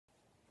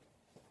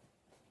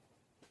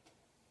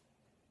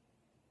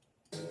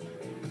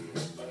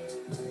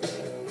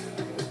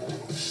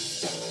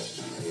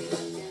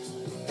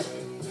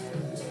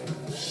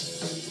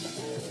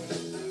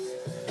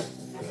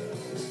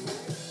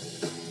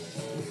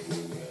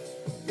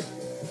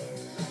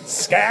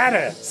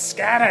Scattered,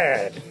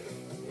 scattered.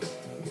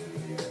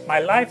 My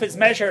life is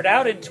measured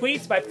out in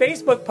tweets. My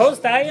Facebook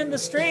post die in the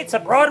streets. A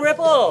Broad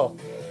Ripple,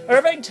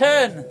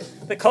 Irvington,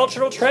 the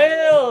Cultural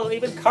Trail,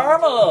 even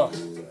Carmel.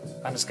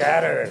 I'm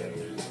scattered.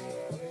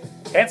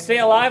 Can't stay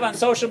alive on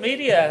social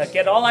media.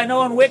 Get all I know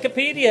on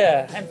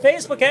Wikipedia. And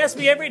Facebook asks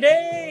me every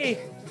day,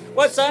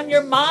 what's on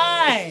your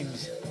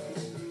mind?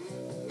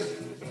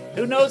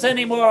 Who knows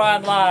any more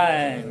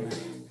online?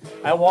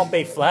 I won't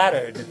be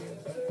flattered.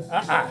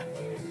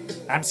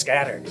 I'm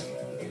scattered.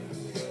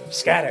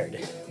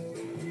 Scattered.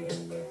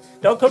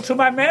 Don't go to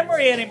my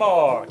memory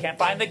anymore. Can't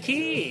find the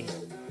key.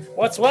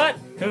 What's what?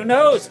 Who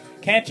knows?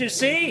 Can't you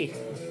see?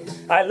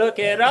 I look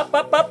it up.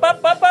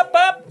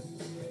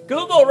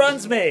 Google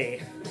runs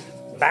me.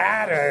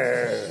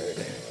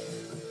 Battered.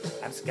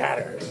 I'm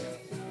scattered.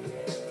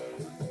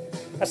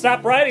 I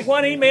stopped writing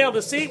one email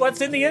to see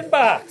what's in the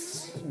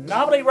inbox.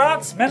 Novelty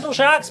rocks, mental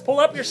shocks, pull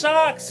up your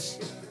socks.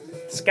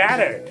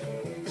 Scattered.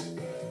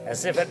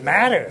 As if it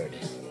mattered.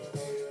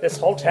 This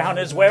whole town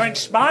is wearing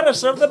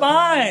schmatus of the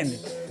mind.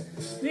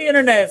 The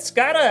internet's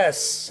got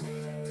us.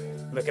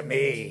 Look at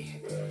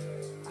me.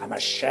 I'm a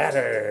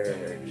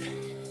shattered.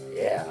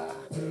 Yeah,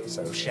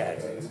 so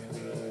shattered.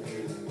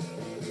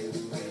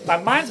 My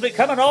mind's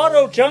become an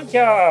auto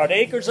junkyard.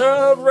 Acres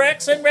of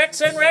wrecks and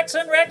wrecks and wrecks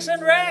and wrecks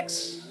and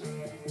wrecks.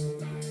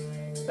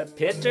 The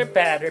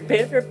pitter-patter,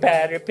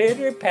 pitter-patter,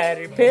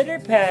 pitter-patter,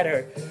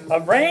 pitter-patter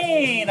of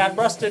rain on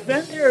rusted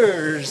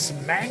fenders,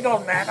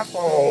 mangled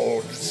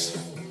manifolds.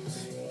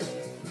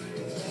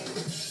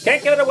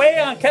 Can't get away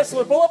on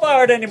Kessler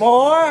Boulevard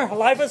anymore.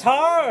 Life is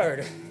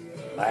hard.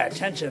 My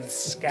attention's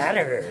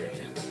scattered.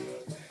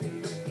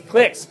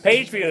 Clicks,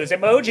 page views,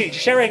 emojis,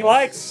 sharing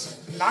likes.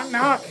 Knock,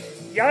 knock.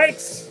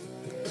 Yikes.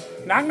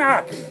 Knock,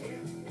 knock.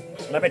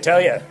 Let me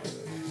tell you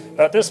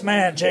about this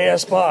man,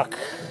 J.S. Buck.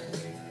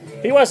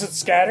 He wasn't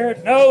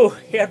scattered. No,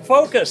 he had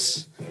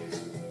focus.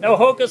 No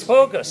hocus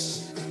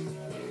pocus.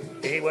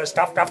 He was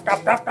tough.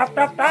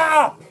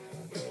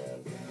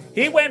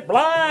 He went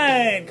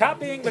blind,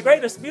 copying the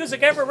greatest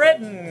music ever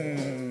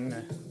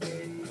written.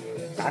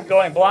 I'm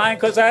going blind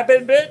because I've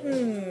been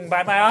bitten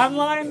by my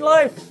online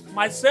life,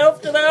 my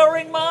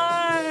self-devouring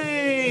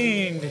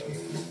mind.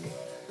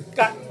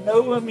 Got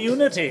no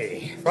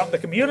immunity from the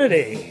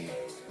community.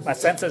 My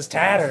senses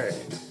tattered.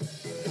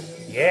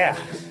 Yeah,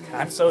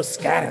 I'm so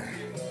scattered.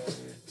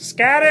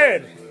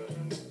 Scattered!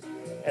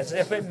 As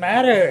if it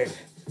mattered.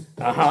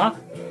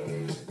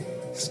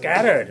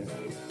 Scattered.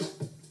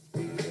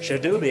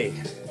 Shadooby.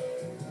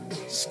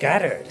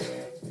 Scattered.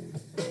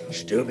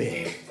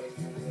 Shadooby.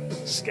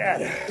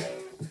 Scattered.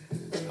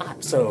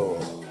 I'm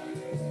so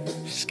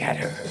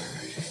scattered.